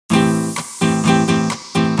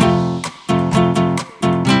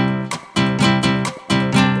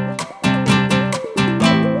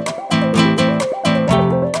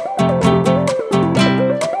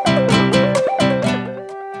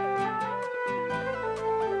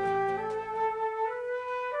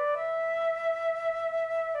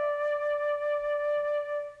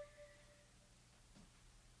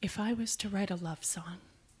If I was to write a love song,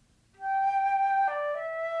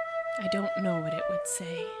 I don't know what it would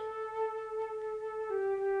say.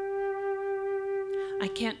 I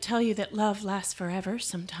can't tell you that love lasts forever.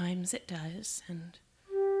 Sometimes it does, and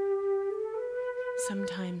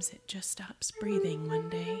sometimes it just stops breathing one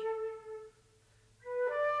day.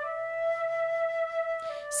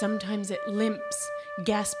 Sometimes it limps,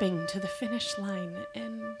 gasping to the finish line,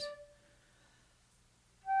 and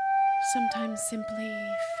sometimes simply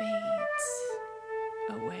fades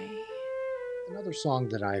away. Another song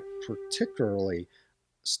that I particularly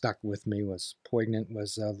stuck with me was poignant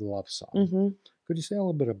was the love song. Mm-hmm. Could you say a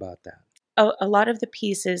little bit about that? A lot of the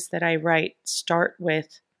pieces that I write start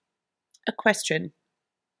with a question,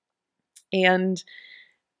 and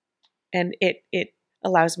it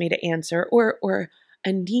allows me to answer, or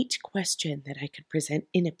a neat question that I could present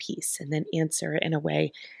in a piece and then answer in a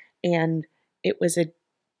way. And it was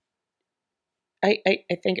I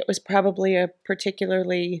think it was probably a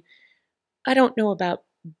particularly, I don't know about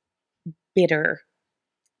bitter,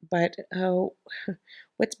 but oh,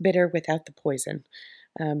 what's bitter without the poison?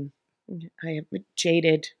 Um, I am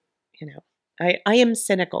jaded, I am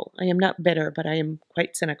cynical. I am not bitter, but I am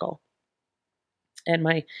quite cynical. And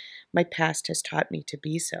my past has taught me to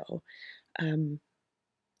be so. Um,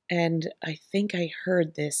 and I think I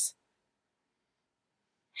heard this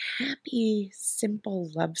happy, simple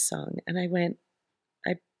love song, and I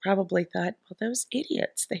probably thought, well, those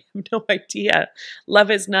idiots, they have no idea. Love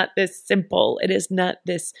is not this simple. It is not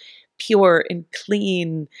this pure and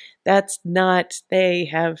clean. That's not, they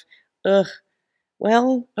have, ugh.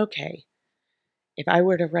 Well, okay. If I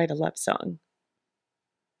were to write a love song,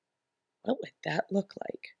 what would that look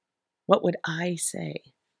like? What would I say?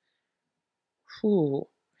 Whew.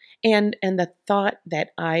 And the thought that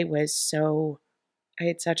I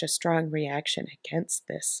had such a strong reaction against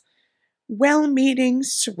this well-meaning,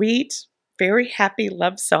 sweet, very happy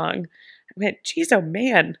love song. I went, geez, oh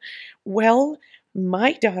man. Well,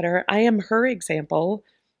 my daughter, I am her example.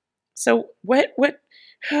 So what,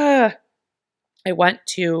 I want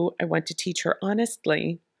to teach her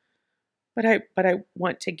honestly, but I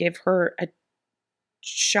want to give her a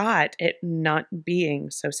shot at not being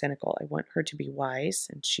so cynical. I want her to be wise,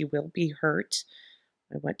 and she will be hurt.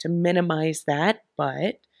 I want to minimize that,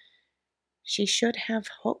 but she should have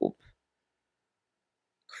hope.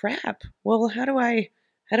 Crap. Well, how do I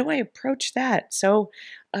approach that? So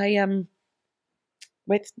I am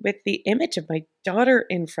with the image of my daughter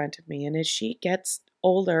in front of me, and as she gets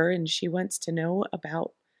older and she wants to know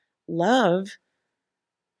about love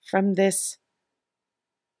from this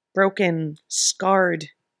broken, scarred,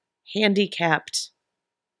 handicapped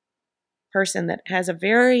person that has a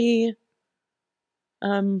very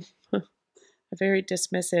a very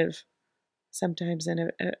dismissive, sometimes,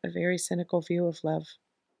 and a very cynical view of love.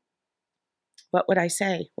 What would I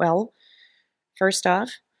say? Well, first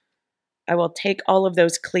off, I will take all of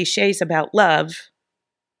those cliches about love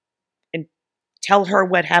and tell her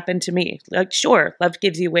what happened to me. Like, sure, love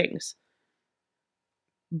gives you wings,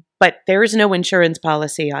 but there is no insurance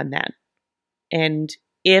policy on that. And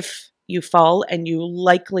if you fall, and you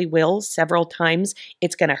likely will several times,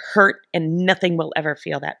 it's going to hurt, and nothing will ever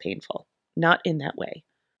feel that painful. Not in that way.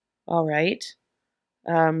 All right.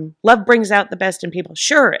 Love brings out the best in people.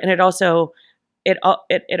 Sure. And it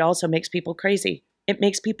also makes people crazy. It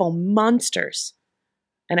makes people monsters.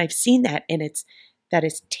 And I've seen that, and that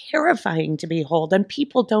is terrifying to behold. And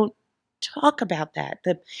people don't talk about that.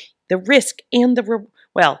 The risk and the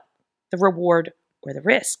reward or the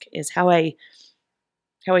risk is how I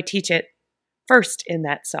teach it first in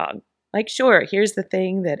that song. Like, sure, here's the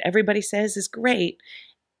thing that everybody says is great,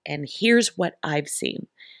 and here's what I've seen.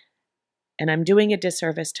 And I'm doing a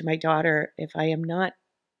disservice to my daughter if I am not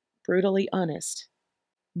brutally honest.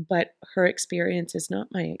 But her experience is not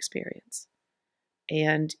my experience.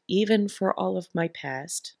 And even for all of my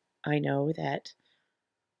past, I know that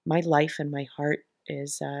my life and my heart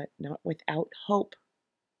is not without hope.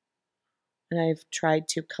 And I've tried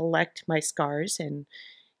to collect my scars and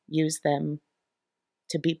use them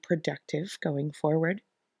to be productive going forward.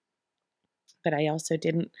 But I also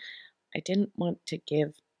didn't want to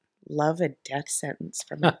give love a death sentence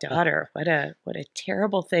for my daughter. What a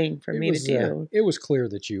terrible thing for me to do. It was clear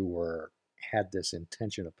that you had this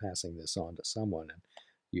intention of passing this on to someone, and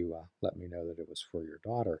you let me know that it was for your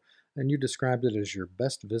daughter. And you described it as your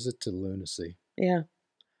best visit to lunacy. Yeah.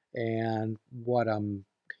 And what I'm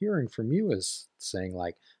hearing from you is saying,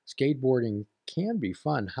 like, skateboarding can be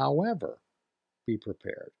fun. However, be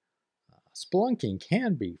prepared. Spelunking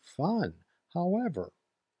can be fun. However,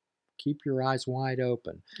 keep your eyes wide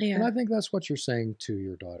open. Yeah. And I think that's what you're saying to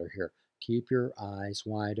your daughter here. Keep your eyes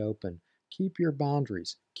wide open. Keep your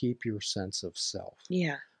boundaries. Keep your sense of self.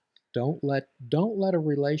 Yeah. Don't let a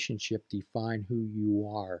relationship define who you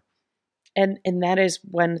are. And that is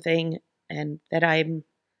one thing and that I'm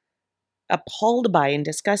appalled by and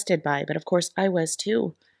disgusted by, but of course I was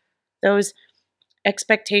too. Those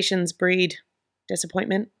expectations breed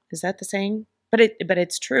disappointment. Is that the saying? But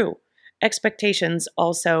it's true. Expectations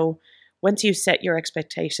also, once you set your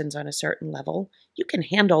expectations on a certain level, you can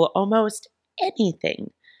handle almost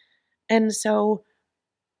anything. And so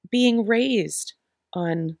being raised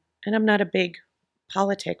on, and I'm not a big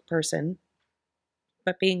politic person,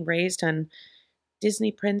 but being raised on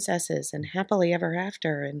Disney princesses and happily ever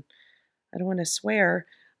after, and I don't want to swear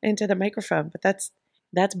into the microphone, but that's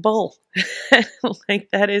bull. Like,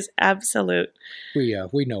 that is absolute. We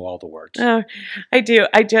know all the words. I do.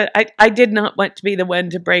 I did not want to be the one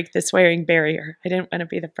to break the swearing barrier. I didn't want to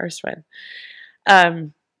be the first one.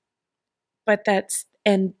 But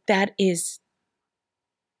that is,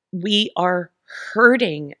 we are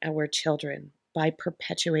hurting our children by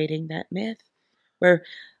perpetuating that myth where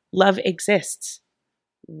love exists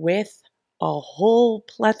with a whole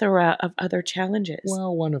plethora of other challenges.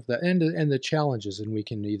 Well, one of the and the challenges, and we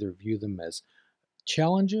can either view them as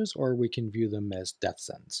challenges or we can view them as death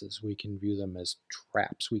sentences. We can view them as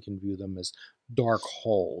traps. We can view them as dark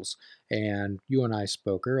holes. And you and I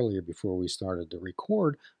spoke earlier before we started to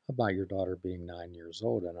record about your daughter being 9 years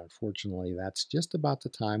old. And unfortunately, that's just about the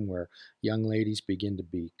time where young ladies begin to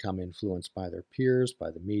become influenced by their peers,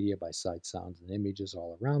 by the media, by sight, sounds, and images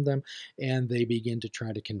all around them. And they begin to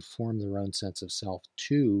try to conform their own sense of self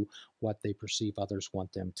to what they perceive others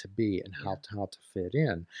want them to be and how to fit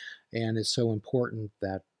in. And it's so important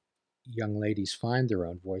that young ladies find their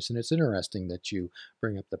own voice. And it's interesting that you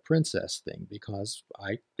bring up the princess thing, because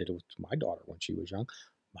I did it with my daughter when she was young.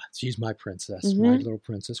 She's my princess, my little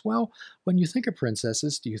princess. Well, when you think of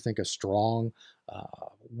princesses, do you think of strong,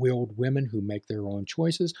 willed women who make their own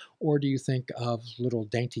choices? Or do you think of little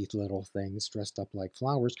dainty little things dressed up like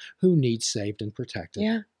flowers who need saved and protected?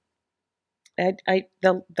 Yeah.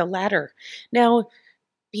 The latter. Now,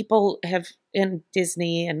 people have, in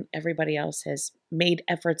Disney and everybody else has made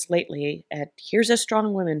efforts lately at, here's a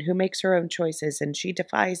strong woman who makes her own choices and she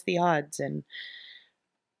defies the odds.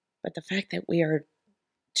 But the fact that we are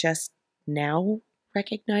just now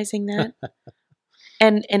recognizing that,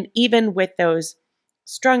 and even with those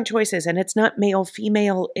strong choices, and it's not male,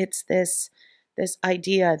 female, it's this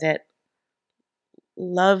idea that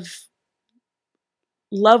love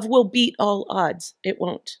will beat all odds. It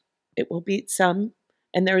won't. It will beat some.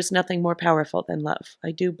 And there is nothing more powerful than love.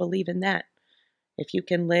 I do believe in that. If you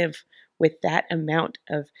can live with that amount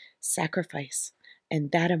of sacrifice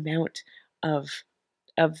and that amount of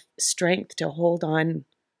strength to hold on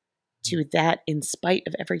to that in spite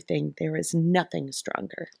of everything, there is nothing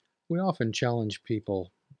stronger. We often challenge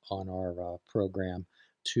people on our program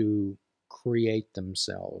to create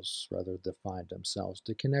themselves rather than define themselves,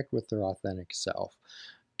 to connect with their authentic self,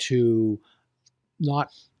 to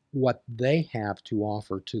not what they have to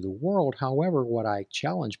offer to the world. However, what I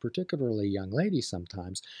challenge particularly young ladies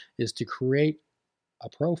sometimes is to create a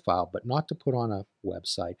profile, but not to put on a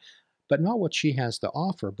website, but not what she has to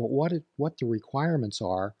offer, but what the requirements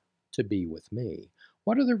are to be with me.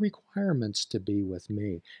 What are the requirements to be with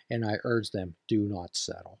me? And I urge them, do not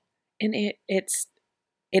settle. And it's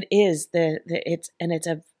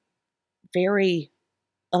a very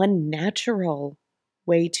unnatural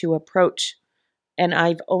way to approach. And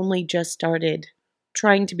I've only just started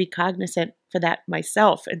trying to be cognizant for that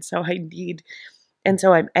myself. And so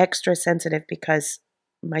I'm extra sensitive because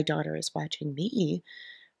my daughter is watching me.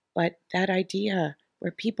 But that idea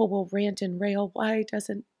where people will rant and rail, why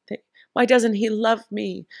doesn't he love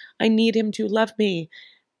me? I need him to love me.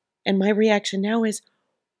 And my reaction now is,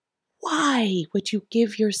 why would you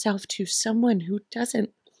give yourself to someone who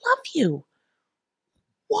doesn't love you?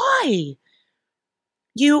 Why?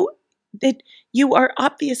 You are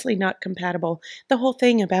obviously not compatible. The whole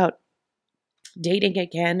thing about dating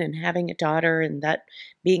again and having a daughter and that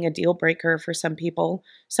being a deal breaker for some people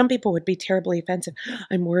would be terribly offensive.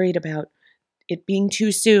 I'm worried about it being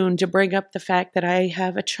too soon to bring up the fact that I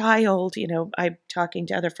have a child. I'm talking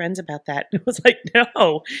to other friends about that. It was like,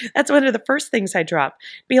 no, that's one of the first things I drop.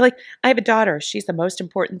 Be like, I have a daughter. She's the most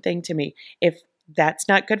important thing to me. If that's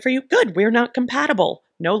not good for you, good. We're not compatible.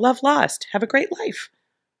 No love lost. Have a great life.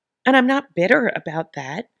 And I'm not bitter about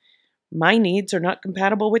that. My needs are not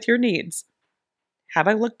compatible with your needs. Have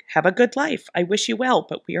a good life. I wish you well,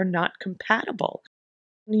 but we are not compatible.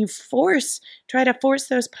 And you try to force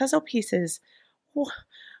those puzzle pieces.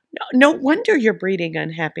 No wonder you're breeding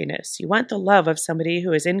unhappiness. You want the love of somebody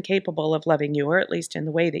who is incapable of loving you, or at least in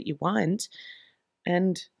the way that you want.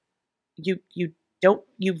 And you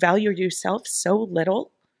value yourself so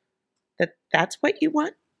little that that's what you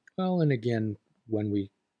want? Well, and again, when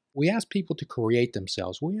we ask people to create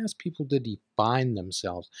themselves, we ask people to define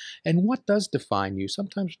themselves. And what does define you?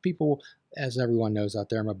 Sometimes people, as everyone knows out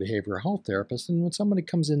there, I'm a behavioral health therapist, and when somebody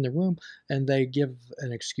comes in the room and they give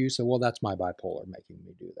an excuse of, well, that's my bipolar making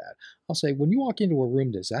me do that. I'll say, when you walk into a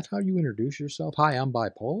room, is that how you introduce yourself? Hi, I'm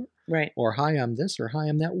bipolar? Right. Or hi, I'm this, or hi,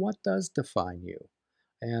 I'm that. What does define you?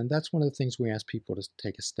 And that's one of the things we ask people to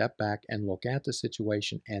take a step back and look at the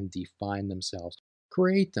situation and define themselves,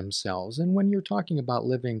 create themselves. And when you're talking about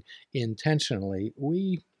living intentionally,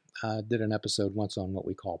 we did an episode once on what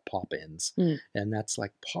we call pop-ins. And that's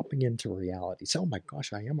like popping into reality. So, oh my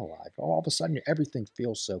gosh, I am alive. All of a sudden, everything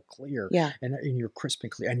feels so clear. Yeah. And you're crisp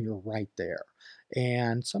and clear, and you're right there.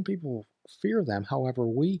 And some people fear them. However,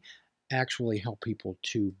 we actually help people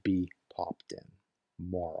to be popped in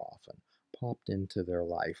more often, popped into their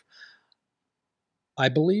life. I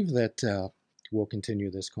believe that we'll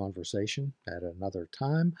continue this conversation at another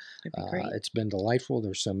time. That'd be great. It's been delightful.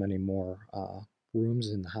 There's so many more rooms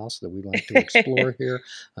in the house that we'd like to explore here,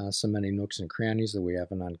 so many nooks and crannies that we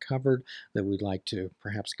haven't uncovered, that we'd like to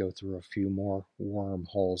perhaps go through a few more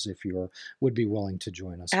wormholes if you would be willing to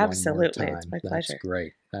join us. Absolutely. One more time. It's my That's pleasure.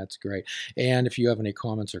 great. That's great. And if you have any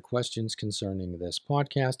comments or questions concerning this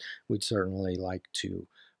podcast, we'd certainly like to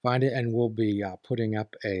find it, and we'll be putting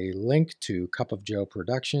up a link to Cup of Joe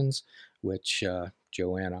Productions, which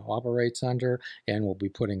Joanna operates under, and we'll be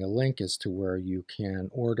putting a link as to where you can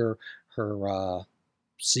order her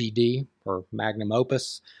CD, her magnum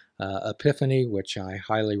opus, Epiphany, which I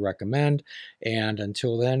highly recommend. And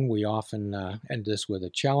until then, we often end this with a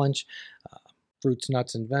challenge. Fruits,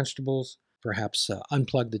 nuts, and vegetables. Perhaps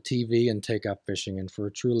unplug the TV and take up fishing. And for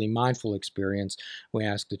a truly mindful experience, we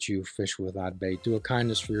ask that you fish without bait. Do a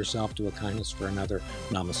kindness for yourself, do a kindness for another.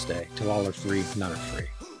 Namaste. Till all are free, none are free.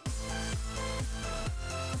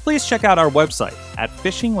 Please check out our website at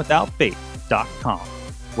fishingwithoutbait.com,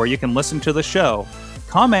 where you can listen to the show,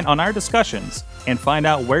 comment on our discussions, and find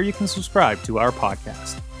out where you can subscribe to our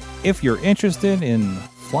podcast. If you're interested in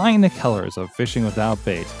flying the colors of Fishing Without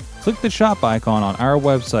Bait, click the shop icon on our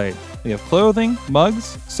website. We have clothing,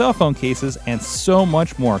 mugs, cell phone cases, and so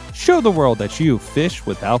much more. Show the world that you fish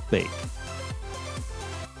without bait.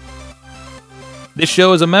 This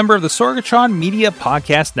show is a member of the Sorgatron Media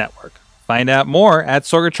Podcast Network. Find out more at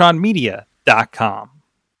sorgatronmedia.com.